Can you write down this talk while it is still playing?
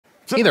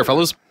Hey there,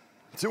 fellas.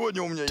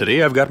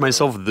 Today I've got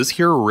myself this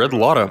here red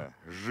Lada.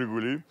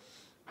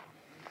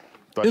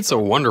 It's a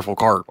wonderful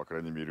car.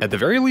 At the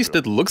very least,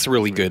 it looks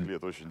really good,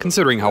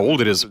 considering how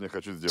old it is.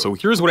 So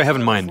here's what I have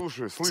in mind.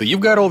 So you've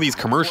got all these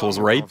commercials,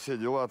 right?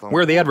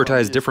 Where they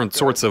advertise different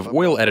sorts of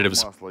oil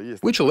additives,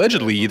 which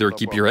allegedly either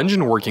keep your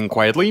engine working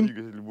quietly,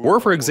 or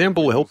for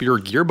example, help your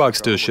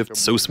gearbox to shift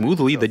so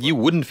smoothly that you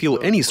wouldn't feel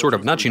any sort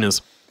of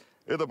notchiness.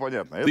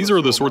 These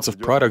are the sorts of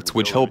products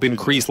which help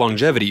increase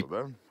longevity.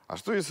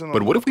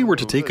 But what if we were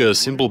to take a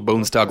simple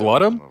bone stock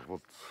Lada,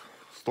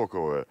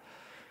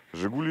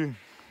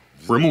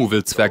 remove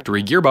its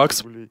factory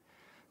gearbox,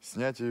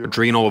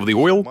 drain all of the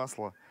oil,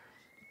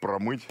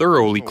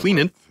 thoroughly clean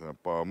it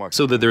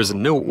so that there's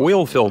no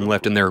oil film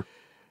left in there,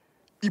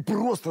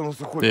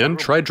 and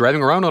try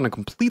driving around on a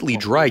completely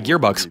dry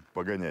gearbox,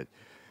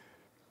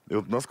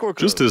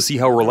 just to see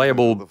how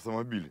reliable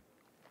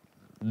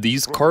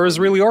these cars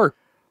really are.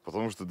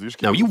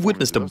 Now, you've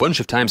witnessed a bunch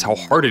of times how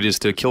hard it is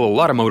to kill a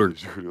Lada motor.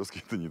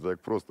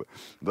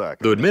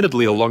 Though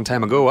admittedly, a long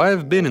time ago,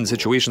 I've been in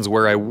situations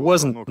where I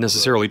wasn't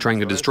necessarily trying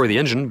to destroy the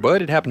engine,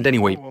 but it happened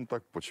anyway.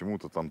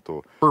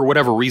 For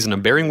whatever reason, a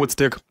bearing would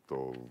stick,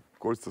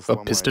 a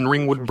piston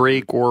ring would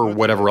break, or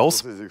whatever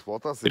else.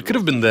 It could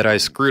have been that I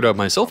screwed up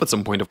myself at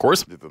some point, of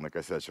course.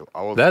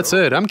 That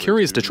said, I'm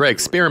curious to try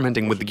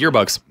experimenting with the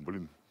gearbox.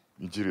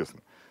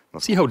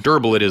 See how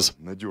durable it is.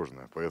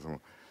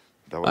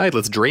 Alright,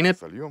 let's drain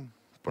it,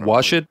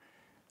 wash it,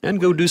 and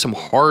go do some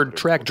hard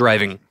track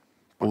driving.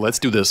 Let's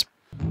do this.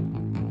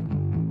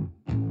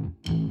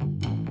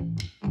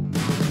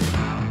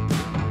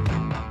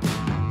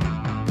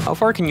 How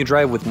far can you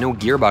drive with no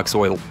gearbox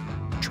oil?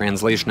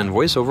 Translation and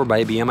voiceover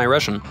by BMI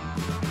Russian.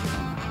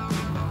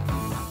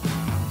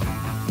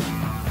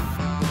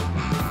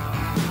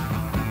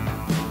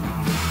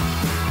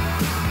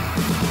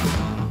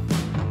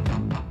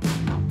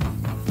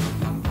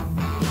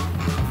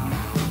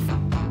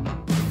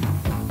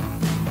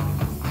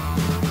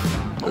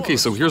 Okay,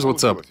 so here's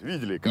what's up.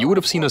 You would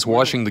have seen us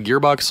washing the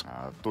gearbox.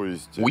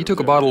 We took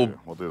a bottle,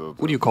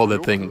 what do you call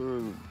that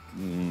thing?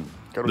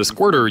 The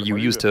squirter you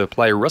use to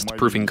apply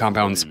rust-proofing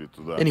compounds.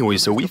 Anyway,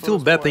 so we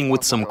filled that thing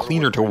with some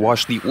cleaner to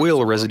wash the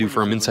oil residue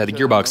from inside the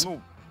gearbox.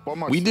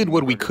 We did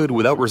what we could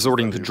without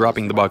resorting to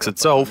dropping the box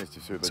itself,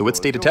 so it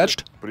stayed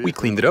attached, we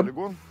cleaned it up,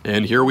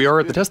 and here we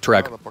are at the test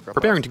track,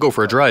 preparing to go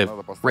for a drive.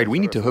 Right, we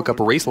need to hook up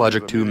a race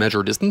logic to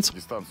measure distance.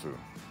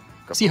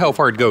 See how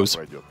far it goes.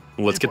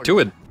 Let's get to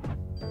it.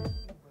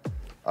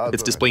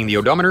 It's displaying the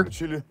odometer.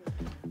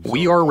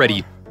 We are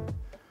ready.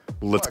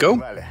 Let's go.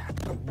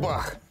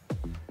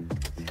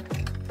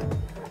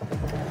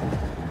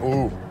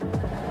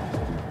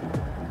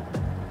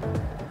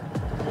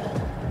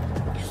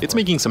 It's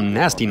making some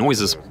nasty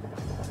noises.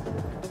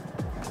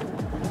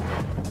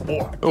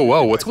 Oh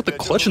wow, what's with the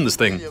clutch in this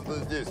thing?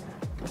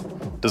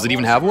 Does it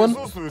even have one?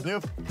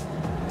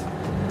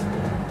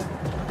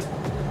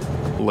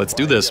 Let's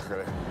do this.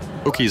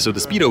 Okay, so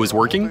the speedo is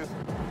working.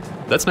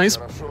 That's nice.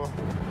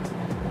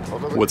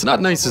 What's not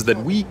nice is that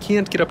we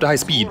can't get up to high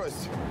speed.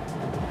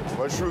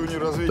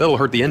 That'll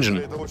hurt the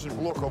engine.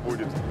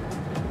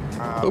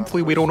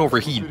 Hopefully we don't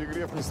overheat.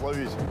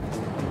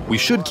 We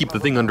should keep the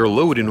thing under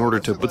load in order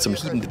to put some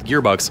heat into the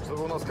gearbox.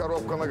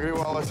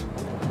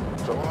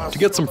 To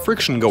get some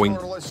friction going.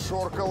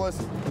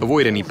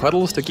 Avoid any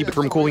puddles to keep it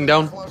from cooling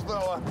down.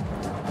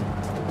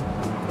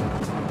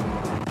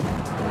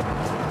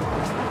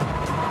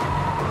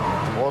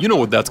 You know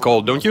what that's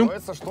called, don't you?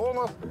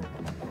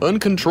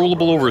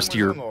 Uncontrollable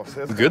oversteer.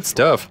 Good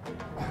stuff.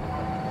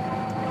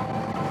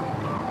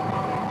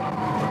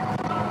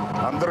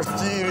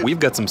 We've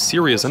got some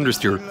serious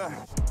understeer.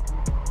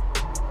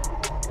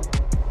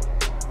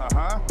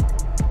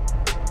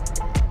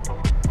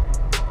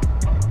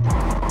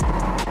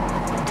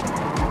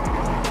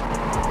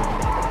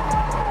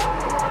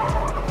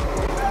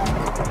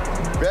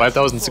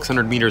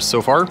 $5,600 meters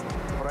so far.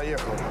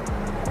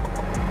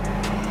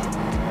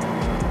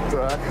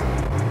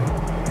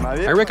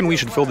 I reckon we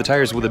should fill the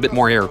tires with a bit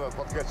more air.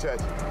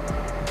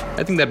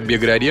 I think that'd be a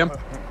good idea.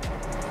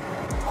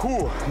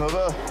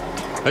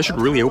 I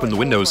should really open the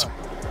windows.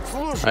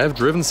 I have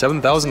driven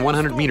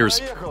 7,100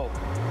 meters.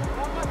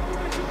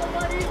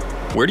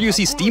 Where do you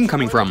see steam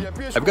coming from?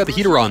 I've got the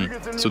heater on,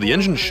 so the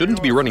engine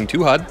shouldn't be running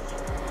too hot.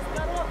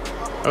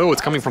 Oh,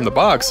 it's coming from the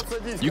box.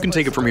 You can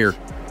take it from here.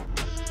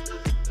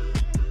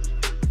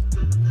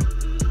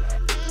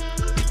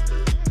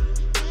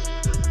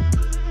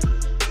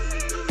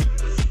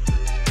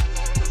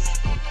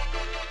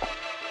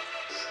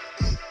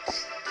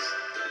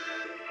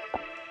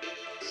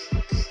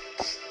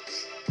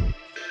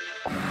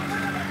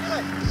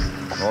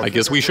 I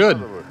guess we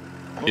should.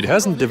 It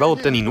hasn't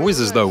developed any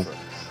noises, though.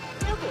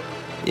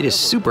 It is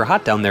super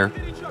hot down there.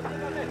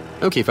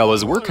 Okay,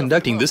 fellas, we're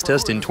conducting this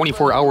test in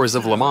 24 hours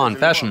of Le Mans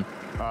fashion.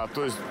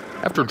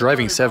 After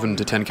driving 7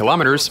 to 10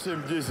 kilometers,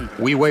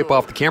 we wipe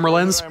off the camera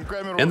lens,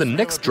 and the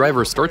next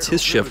driver starts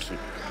his shift.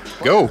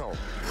 Go!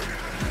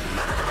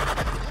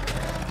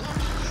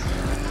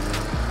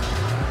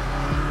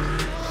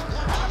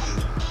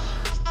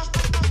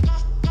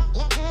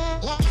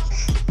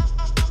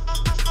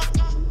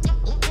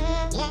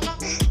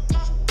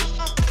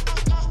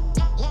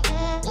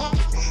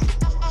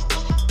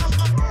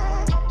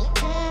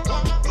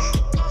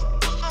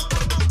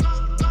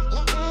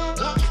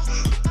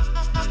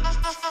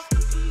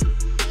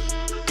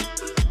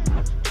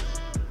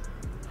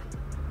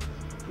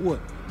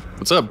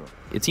 What's up?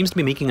 It seems to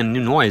be making a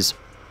new noise.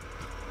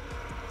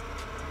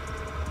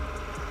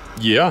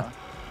 Yeah.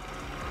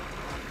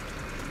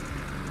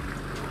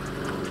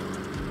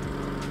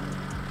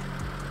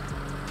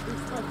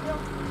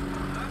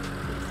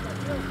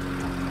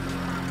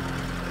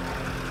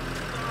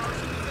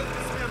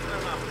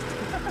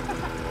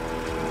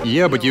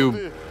 Yeah, but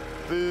you...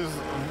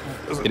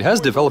 It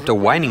has developed a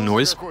whining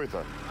noise.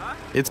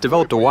 It's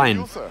developed a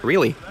whine.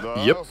 Really?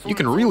 Yep, you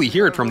can really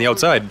hear it from the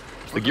outside.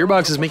 The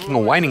gearbox is making a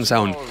whining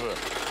sound.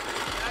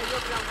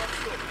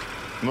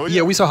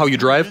 Yeah, we saw how you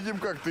drive.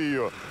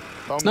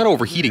 It's not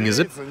overheating, is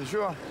it?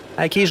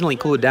 I occasionally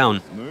cool it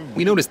down.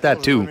 We noticed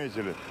that too.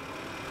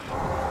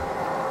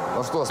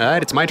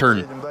 Alright, it's my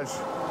turn.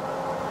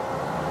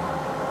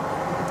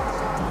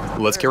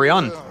 Let's carry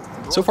on.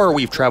 So far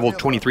we've traveled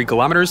 23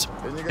 kilometers,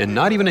 and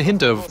not even a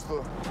hint of...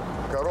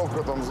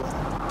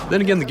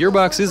 Then again, the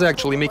gearbox is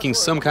actually making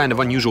some kind of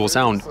unusual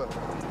sound,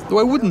 though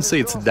I wouldn't say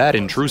it's that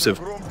intrusive.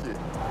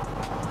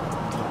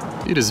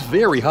 It is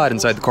very hot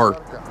inside the car,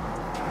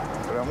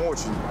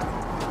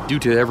 due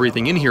to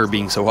everything in here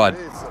being so hot.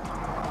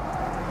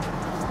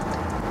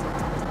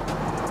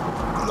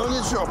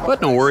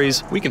 But no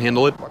worries, we can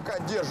handle it.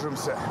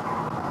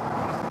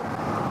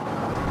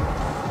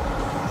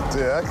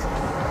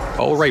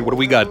 Alright, what do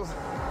we got?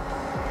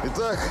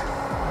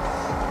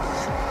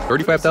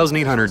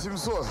 35,800.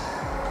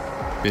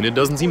 And it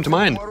doesn't seem to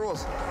mind.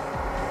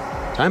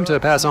 Time to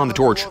pass on the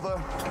torch.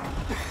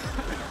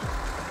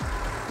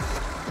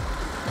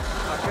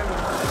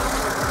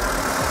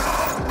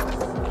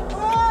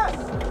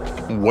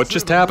 What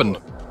just happened?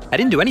 I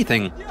didn't do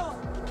anything.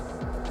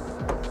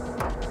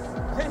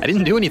 I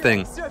didn't do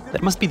anything.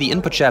 That must be the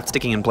input shaft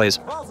sticking in place.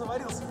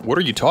 What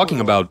are you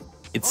talking about?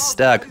 It's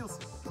stuck.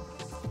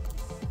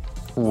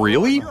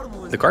 Really?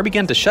 The car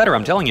began to shudder,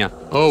 I'm telling you.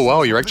 Oh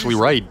wow, you're actually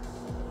right.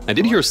 I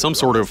did hear some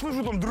sort of...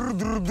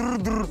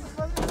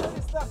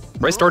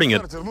 Try starting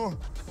it.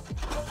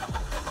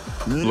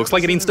 Looks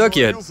like it ain't stuck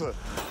yet.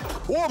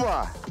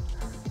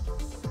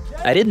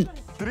 I didn't.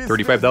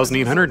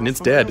 35,800 and it's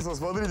dead.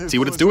 See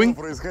what it's doing?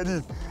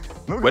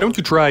 Why don't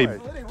you try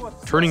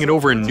turning it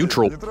over in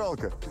neutral?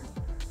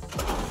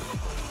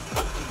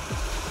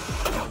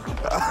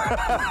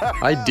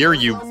 I dare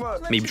you.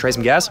 Maybe try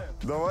some gas?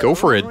 Go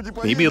for it.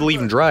 Maybe it'll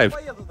even drive.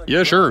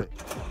 Yeah, sure.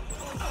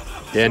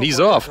 And he's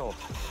off.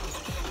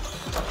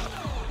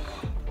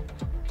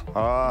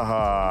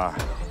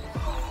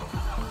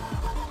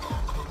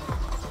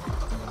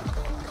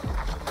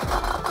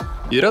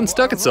 It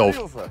unstuck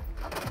itself.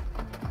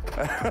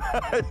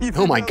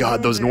 Oh my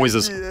god, those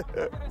noises.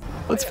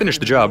 Let's finish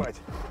the job.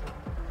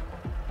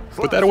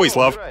 Put that away,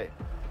 Slav.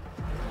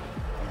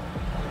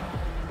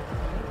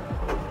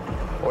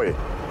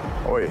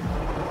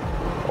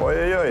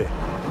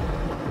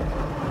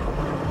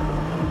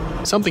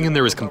 Something in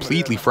there is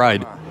completely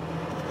fried.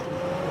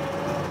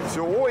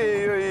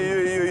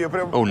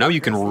 Oh, now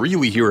you can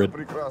really hear it.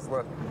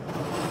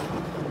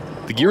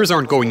 The gears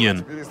aren't going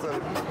in.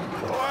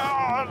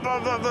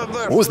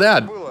 What was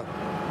that?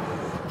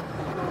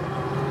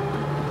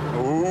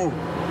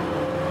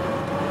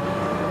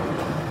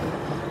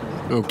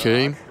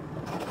 Okay.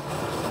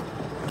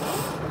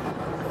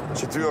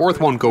 Fourth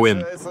won't go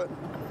in.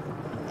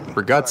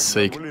 For God's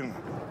sake.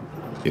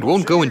 It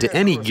won't go into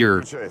any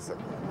gear.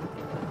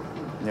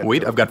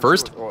 Wait, I've got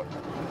first.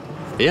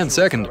 And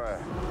second.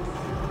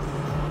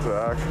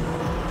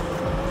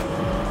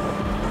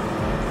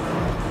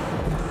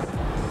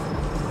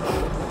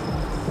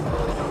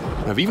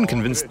 I've even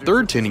convinced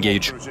third to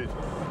engage.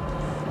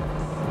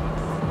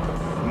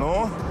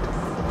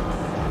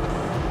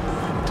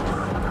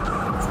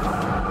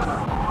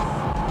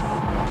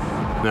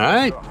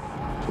 Alright,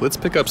 let's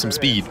pick up some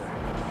speed.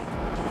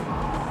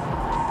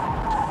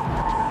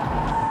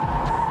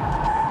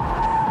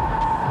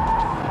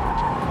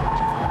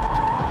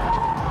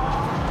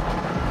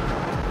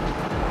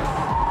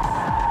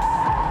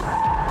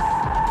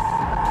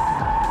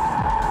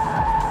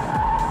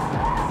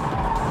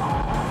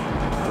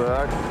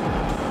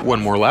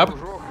 One more lap.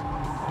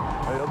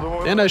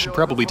 And I should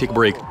probably take a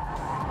break.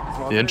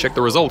 And check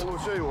the result.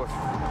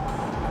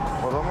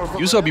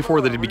 You saw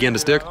before that it began to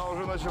stick.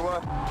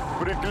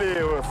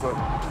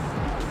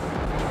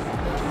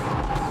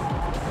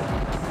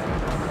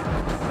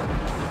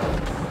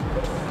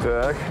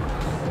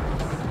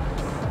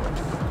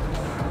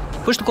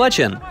 Push the clutch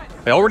in.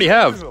 I already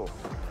have.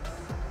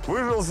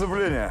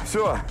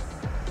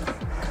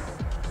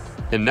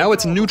 And now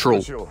it's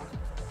neutral.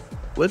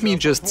 Let me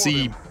just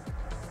see.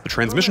 The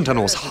transmission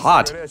tunnel is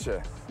hot.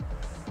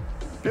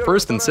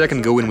 First and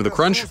second go in with a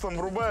crunch.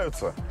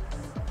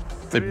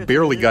 I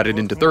barely got it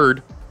into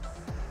third.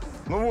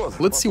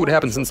 Let's see what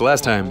happened since the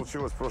last time.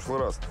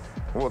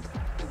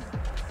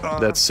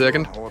 That's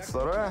second.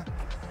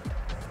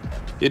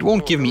 It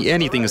won't give me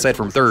anything aside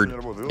from third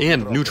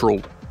and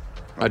neutral.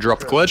 I drop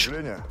the clutch.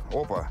 I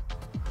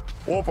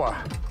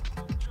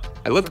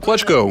let the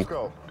clutch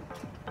go.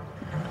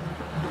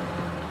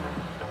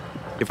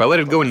 If I let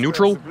it go in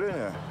neutral,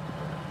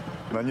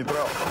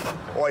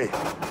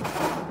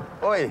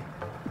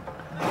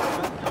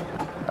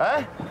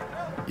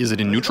 Is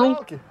it in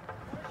neutral?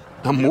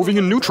 I'm moving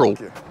in neutral.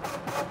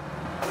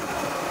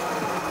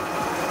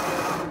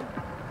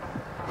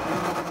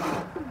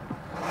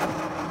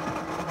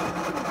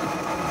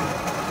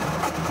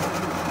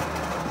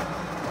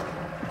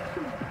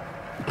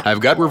 I've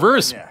got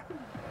reverse.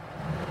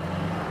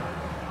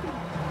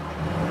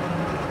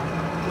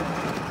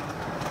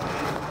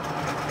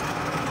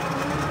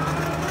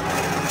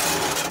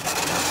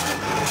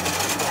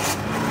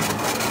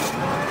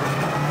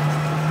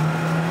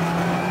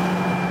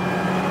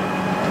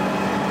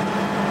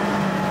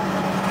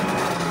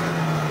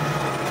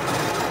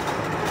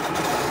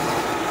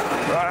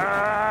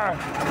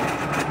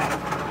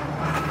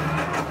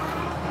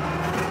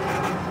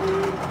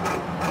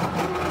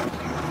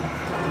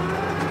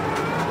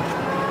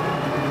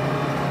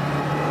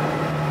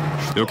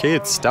 Okay,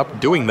 it stopped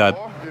doing that.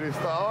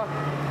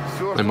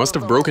 I must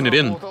have broken it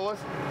in.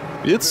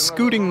 It's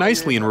scooting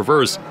nicely in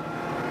reverse.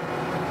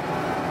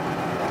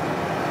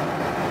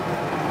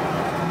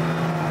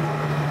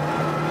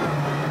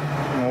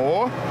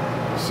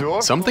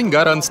 Something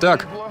got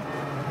unstuck.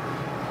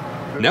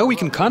 Now we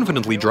can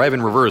confidently drive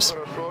in reverse.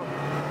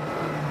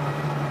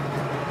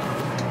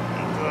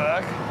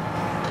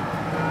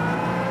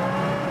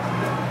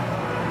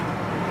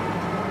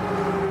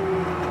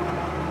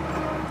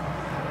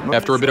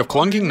 After a bit of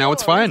clunking, now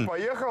it's fine.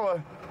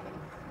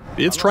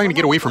 It's trying to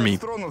get away from me.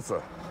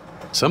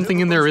 Something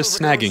in there is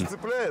snagging.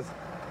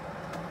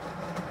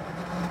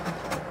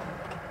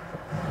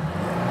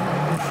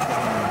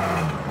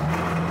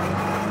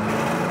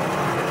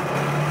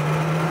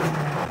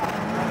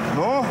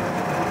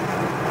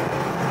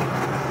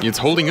 It's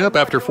holding up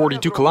after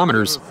 42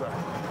 kilometers.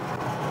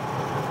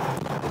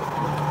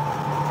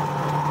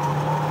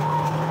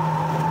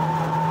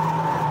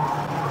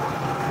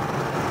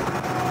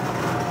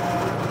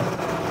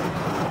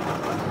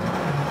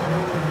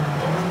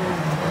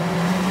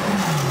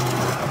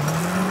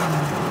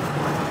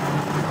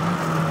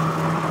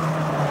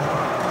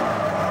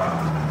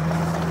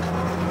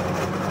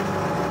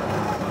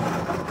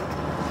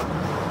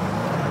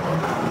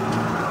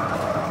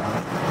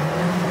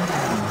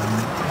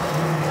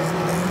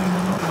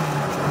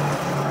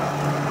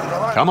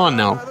 Come on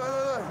now.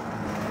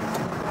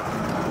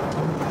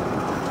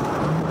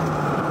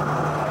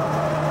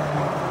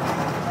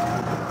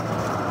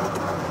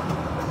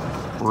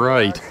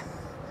 Right.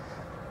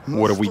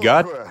 What have we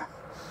got?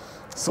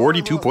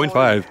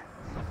 42.5.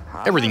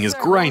 Everything is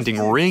grinding,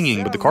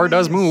 ringing, but the car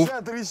does move.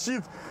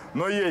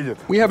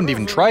 We haven't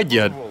even tried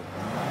yet.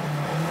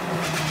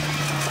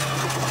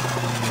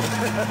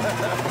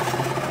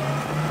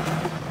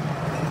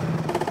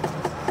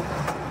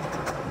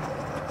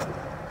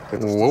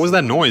 What was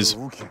that noise?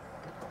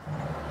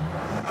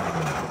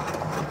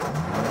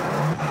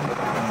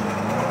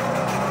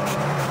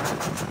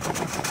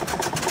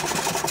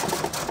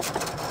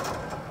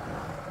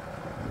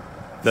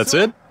 That's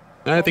it?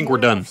 I think we're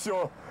done.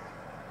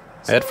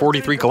 At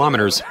 43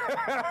 kilometers.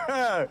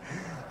 I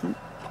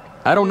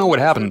don't know what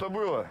happened.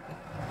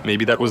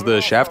 Maybe that was the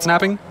shaft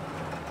snapping?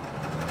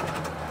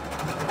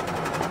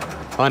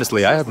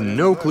 Honestly, I have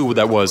no clue what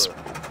that was.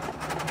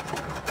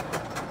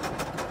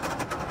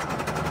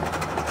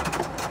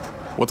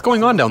 What's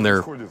going on down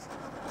there?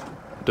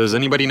 Does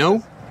anybody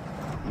know?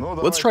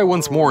 Let's try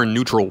once more in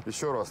neutral.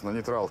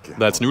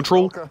 That's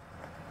neutral.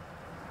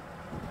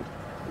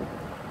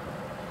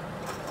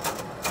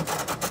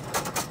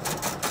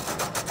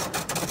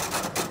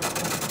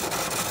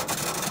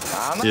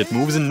 It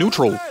moves in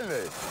neutral.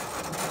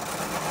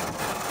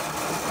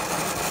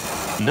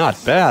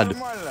 Not bad.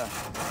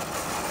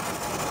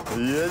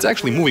 It's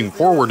actually moving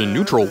forward in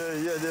neutral.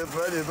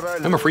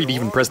 I'm afraid to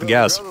even press the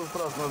gas.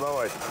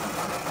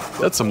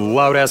 That's some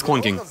loud-ass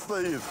clunking.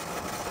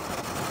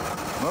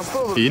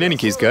 In any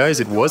case, guys,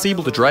 it was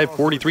able to drive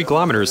 43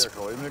 kilometers.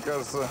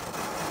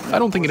 I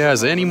don't think it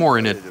has any more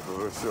in it.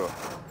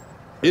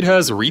 It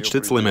has reached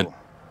its limit.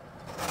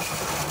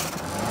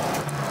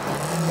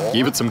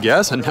 Gave it some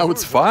gas and now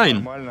it's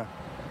fine.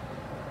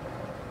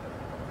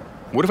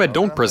 What if I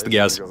don't press the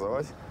gas?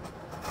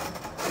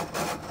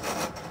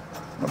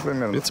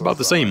 It's about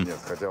the same.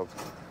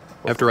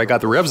 After I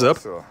got the revs up,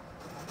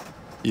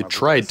 it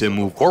tried to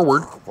move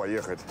forward.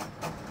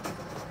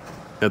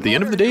 At the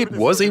end of the day, it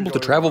was able to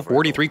travel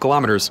 43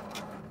 kilometers.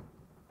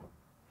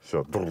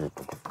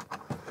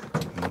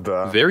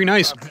 Very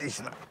nice.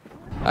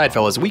 Alright,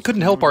 fellas, we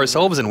couldn't help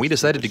ourselves and we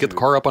decided to get the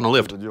car up on a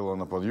lift.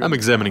 I'm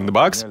examining the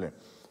box.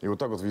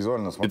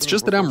 It's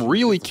just that I'm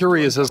really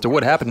curious as to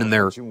what happened in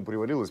there.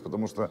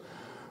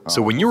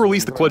 So when you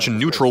release the clutch in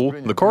neutral,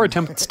 the car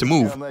attempts to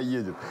move.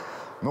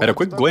 At a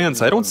quick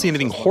glance, I don't see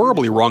anything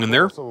horribly wrong in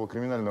there,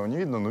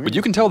 but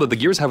you can tell that the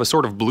gears have a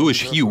sort of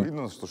bluish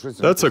hue.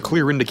 That's a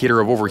clear indicator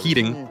of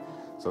overheating.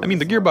 I mean,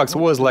 the gearbox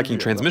was lacking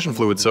transmission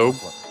fluid, so...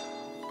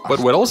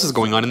 But what else is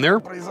going on in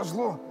there?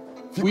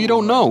 We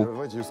don't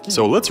know.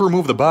 So let's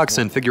remove the box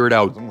and figure it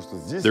out.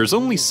 There's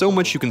only so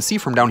much you can see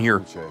from down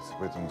here.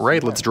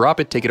 Right, let's drop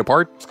it, take it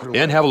apart,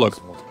 and have a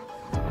look.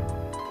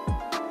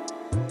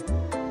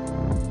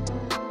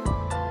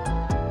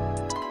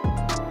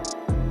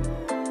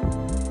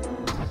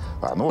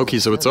 Okay,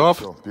 so it's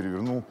off.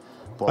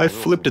 I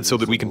flipped it so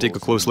that we can take a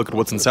close look at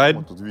what's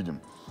inside.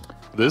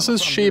 This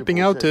is shaping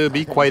out to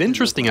be quite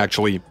interesting,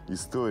 actually.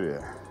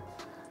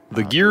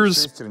 The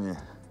gears...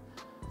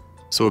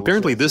 So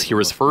apparently this here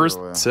is first,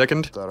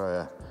 second,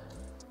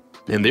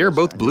 and they are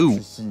both blue.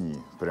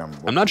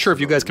 I'm not sure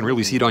if you guys can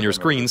really see it on your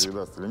screens,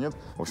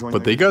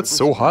 but they got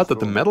so hot that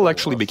the metal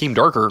actually became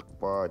darker.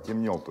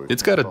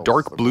 It's got a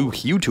dark blue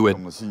hue to it.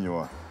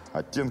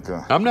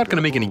 I'm not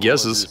gonna make any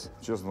guesses,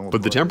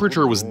 but the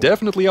temperature was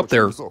definitely up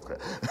there.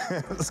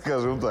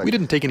 We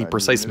didn't take any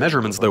precise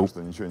measurements though.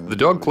 The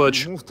dog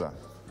clutch...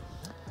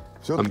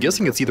 I'm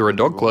guessing it's either a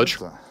dog clutch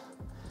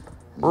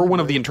or one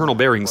of the internal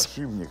bearings.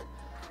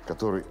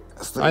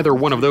 Either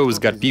one of those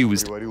got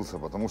fused.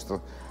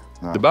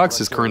 The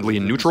box is currently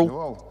in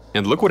neutral,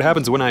 and look what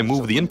happens when I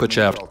move the input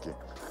shaft.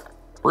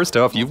 First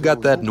off, you've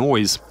got that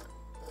noise.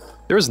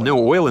 There's no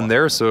oil in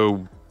there,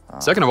 so...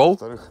 Second of all,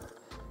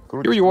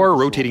 here you are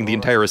rotating the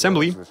entire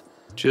assembly,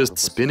 just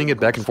spinning it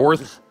back and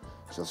forth.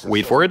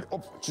 Wait for it,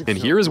 and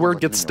here is where it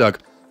gets stuck.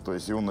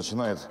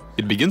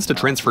 It begins to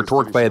transfer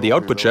torque via the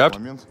output shaft,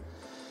 and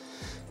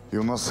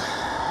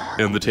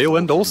the tail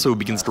end also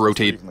begins to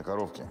rotate.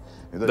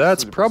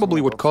 That's probably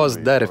what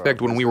caused that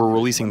effect when we were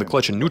releasing the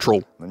clutch in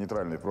neutral,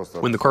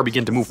 when the car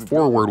began to move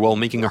forward while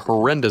making a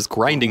horrendous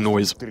grinding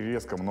noise,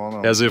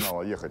 as if...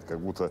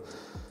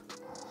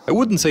 I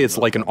wouldn't say it's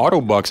like an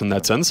auto box in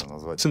that sense,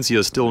 since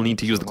you still need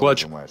to use the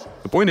clutch.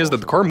 The point is that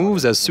the car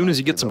moves as soon as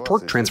you get some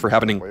torque transfer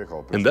happening,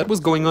 and that was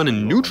going on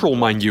in neutral,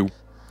 mind you.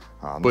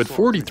 But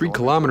 43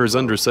 kilometers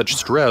under such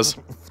stress,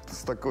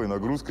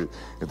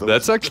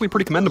 that's actually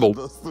pretty commendable.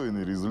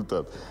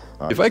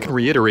 If I can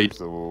reiterate,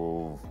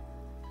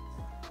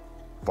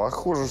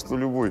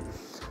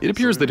 it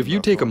appears that if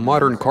you take a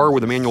modern car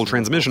with a manual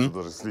transmission,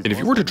 and if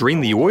you were to drain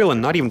the oil and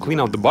not even clean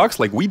out the box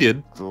like we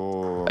did,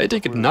 I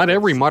take it not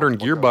every modern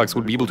gearbox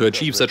would be able to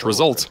achieve such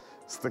results.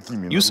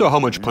 You saw how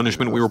much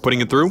punishment we were putting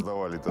it through.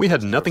 We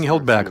had nothing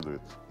held back.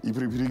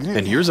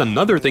 And here's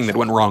another thing that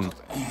went wrong.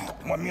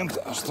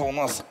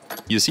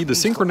 You see, the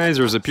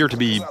synchronizers appear to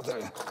be...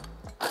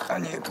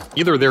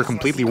 either they're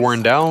completely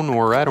worn down,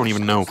 or I don't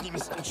even know.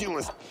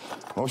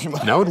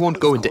 Now it won't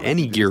go into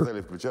any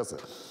gear,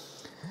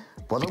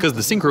 because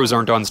the synchros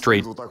aren't on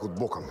straight,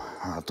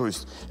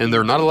 and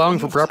they're not allowing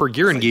for proper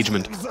gear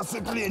engagement.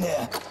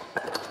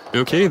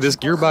 Okay, this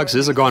gearbox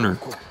is a goner.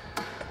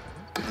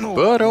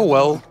 But oh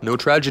well, no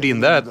tragedy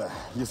in that.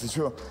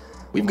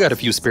 We've got a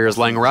few spares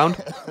lying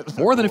around,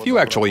 more than a few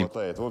actually.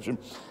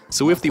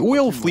 So if the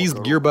oil flees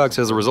the gearbox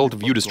as a result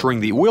of you destroying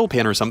the oil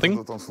pan or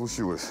something,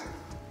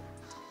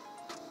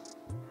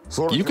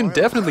 you can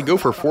definitely go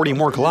for 40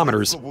 more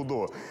kilometers.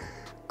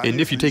 And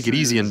if you take it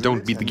easy and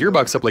don't beat the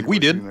gearbox up like we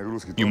did,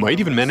 you might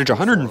even manage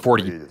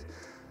 140.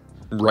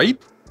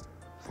 Right?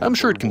 I'm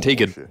sure it can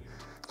take it.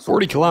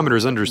 40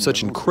 kilometers under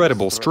such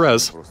incredible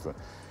stress.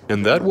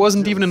 And that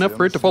wasn't even enough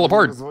for it to fall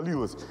apart.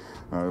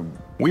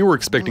 We were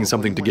expecting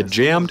something to get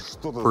jammed,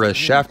 or a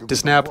shaft to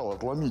snap,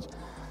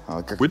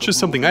 which is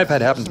something I've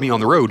had happen to me on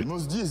the road.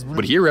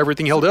 But here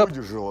everything held up.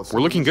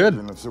 We're looking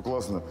good.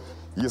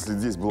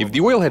 If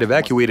the oil had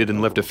evacuated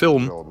and left a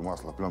film,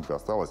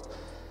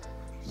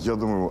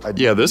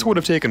 yeah, this would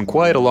have taken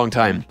quite a long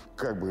time.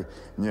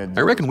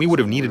 I reckon we would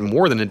have needed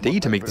more than a day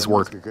to make this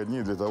work.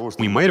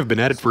 We might have been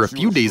at it for a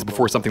few days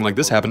before something like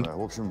this happened.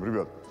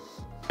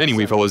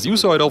 Anyway, fellas, you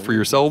saw it all for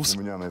yourselves,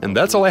 and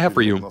that's all I have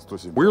for you.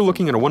 We're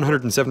looking at a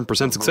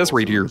 107% success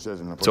rate here.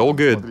 It's all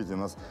good.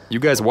 You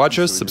guys watch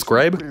us,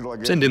 subscribe,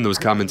 send in those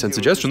comments and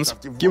suggestions,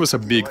 give us a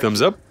big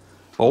thumbs up.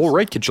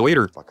 Alright, catch you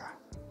later.